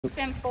It's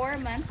been 4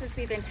 months since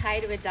we've been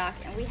tied to a dock,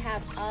 and we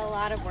have a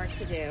lot of work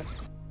to do.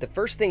 The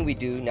first thing we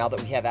do now that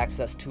we have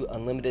access to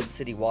unlimited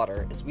city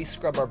water is we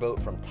scrub our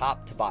boat from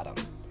top to bottom.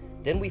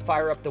 Then we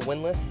fire up the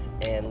windlass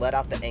and let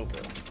out the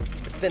anchor.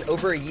 It's been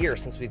over a year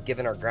since we've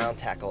given our ground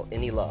tackle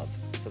any love.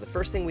 So the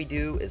first thing we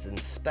do is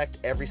inspect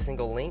every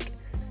single link,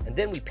 and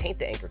then we paint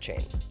the anchor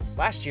chain.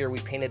 Last year we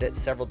painted it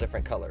several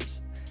different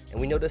colors, and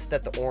we noticed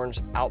that the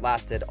orange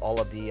outlasted all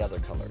of the other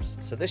colors.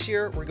 So this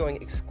year we're going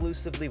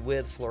exclusively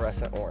with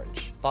fluorescent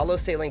orange. Follow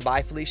Sailing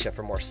by Felicia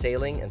for more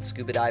sailing and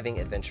scuba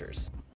diving adventures.